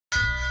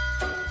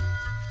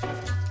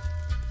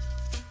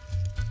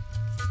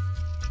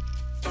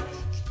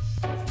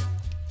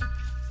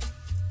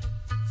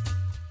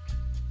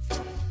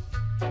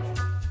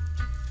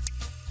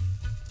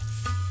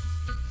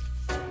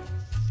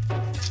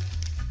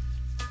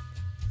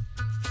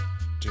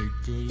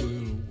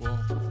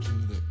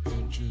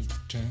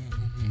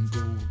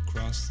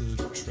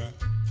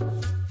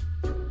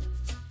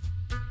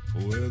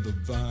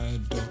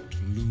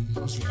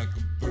comes like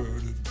a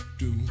bird of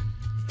doom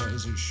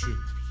as it ships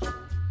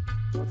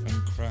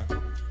and cracks.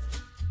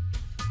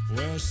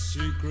 Where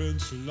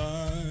secrets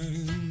lie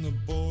in the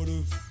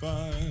border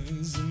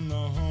fires and the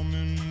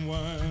humming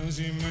wires.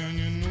 Yeah, man,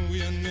 you know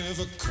you're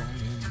never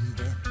coming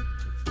back.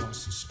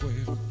 Past the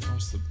square,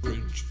 past the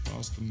bridge,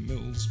 past the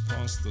mills,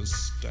 past the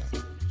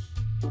stacks.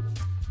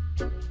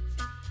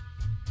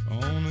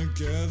 On a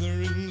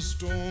gathering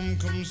storm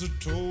comes a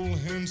tall,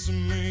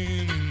 handsome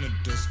man in a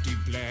dusty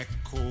black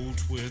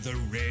coat with a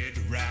red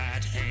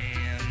right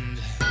hand.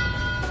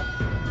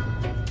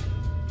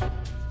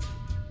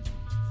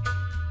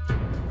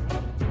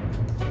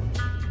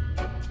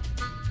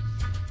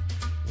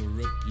 He'll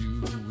wrap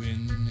you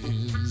in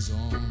his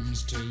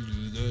arms, tell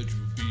you that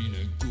you've been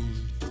a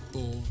good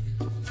boy.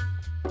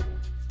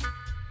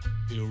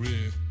 He'll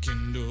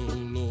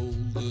rekindle all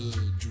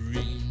the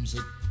dreams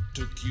that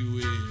took you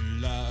a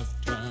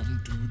lifetime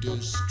to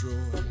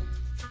destroy.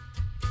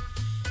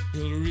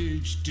 He'll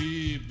reach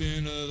deep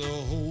into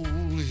the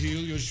hole, heal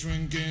your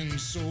shrinking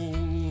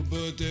soul,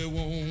 but there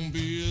won't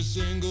be a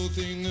single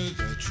thing that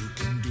you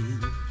can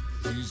do.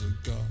 He's a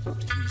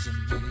god, he's a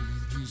man,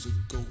 he's a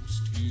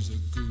ghost, he's a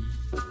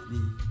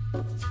guru.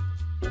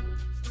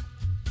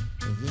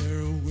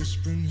 They're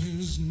whispering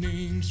his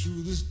name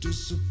through this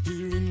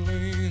disappearing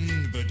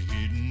land, but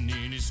hidden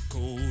in his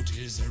coat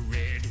is a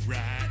red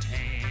right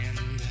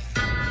hand.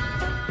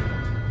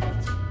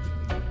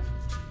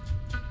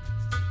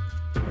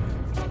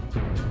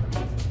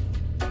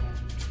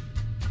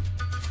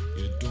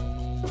 You don't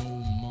owe no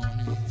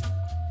money,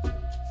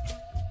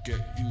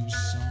 get you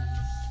some.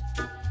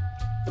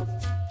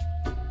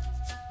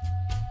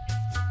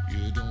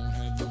 You don't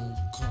have no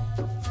car,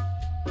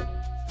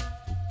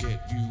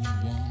 get you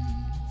one.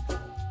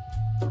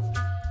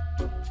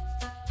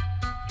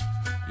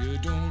 You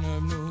don't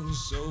have no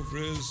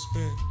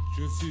self-respect,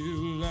 you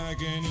feel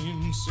like an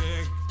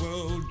insect.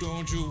 Well,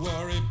 don't you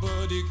worry,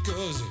 buddy,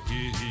 cause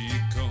here he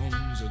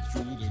comes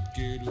through the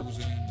ghettos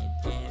and the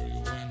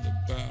barrio and the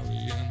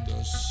barry and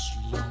the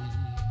slum.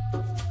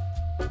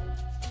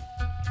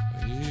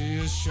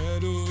 His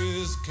shadow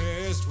is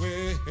cast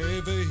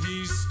wherever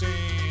he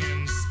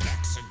stands,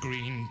 stacks of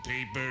green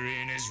paper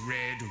in his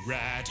red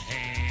right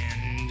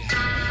hand.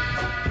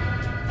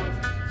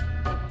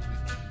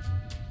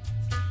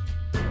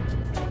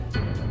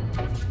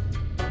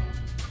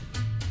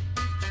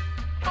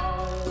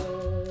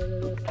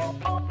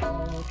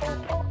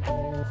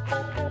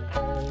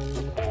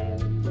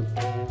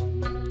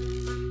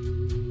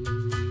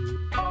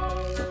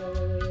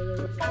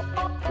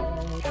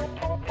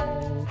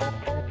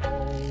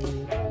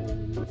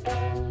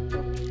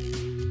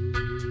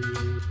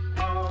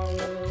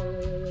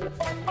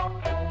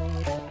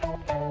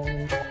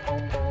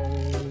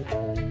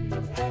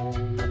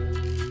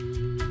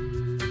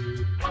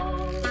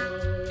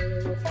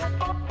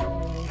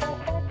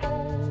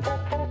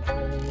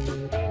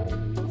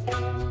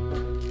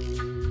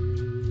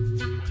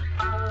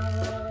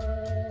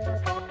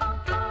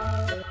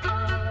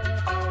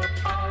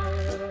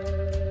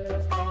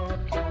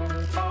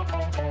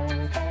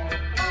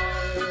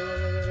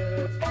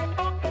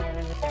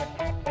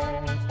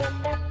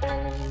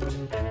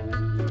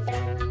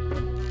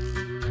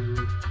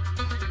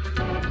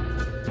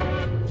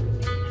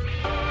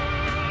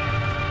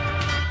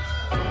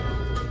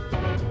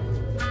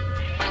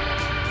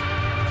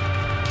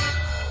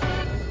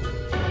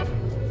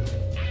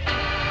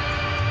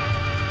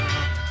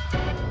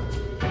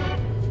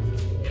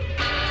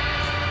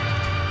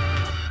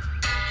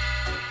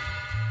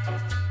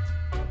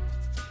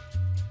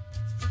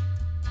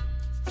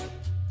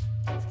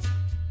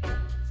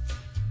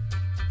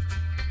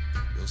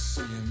 You'll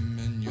see him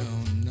in your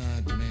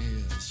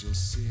nightmares, you'll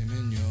see him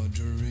in your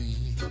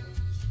dreams.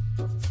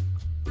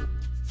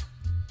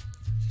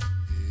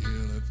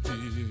 He'll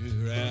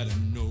appear out of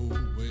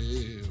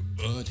nowhere,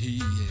 but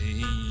he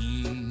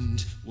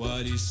ain't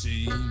what he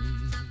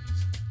seems.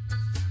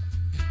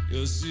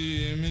 You'll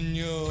see him in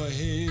your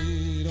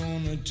head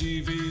on the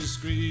TV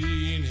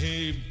screen.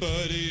 Hey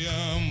buddy,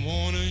 I'm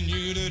warning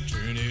you to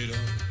turn it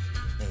off.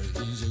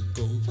 He's a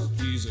ghost,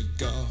 he's a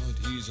god,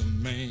 he's a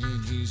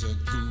man, he's a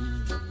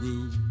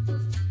guru.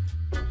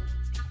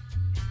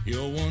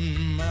 You're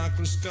one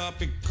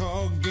microscopic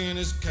cog in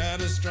his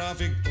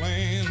catastrophic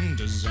plan,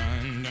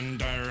 designed and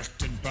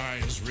directed by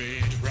his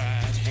red right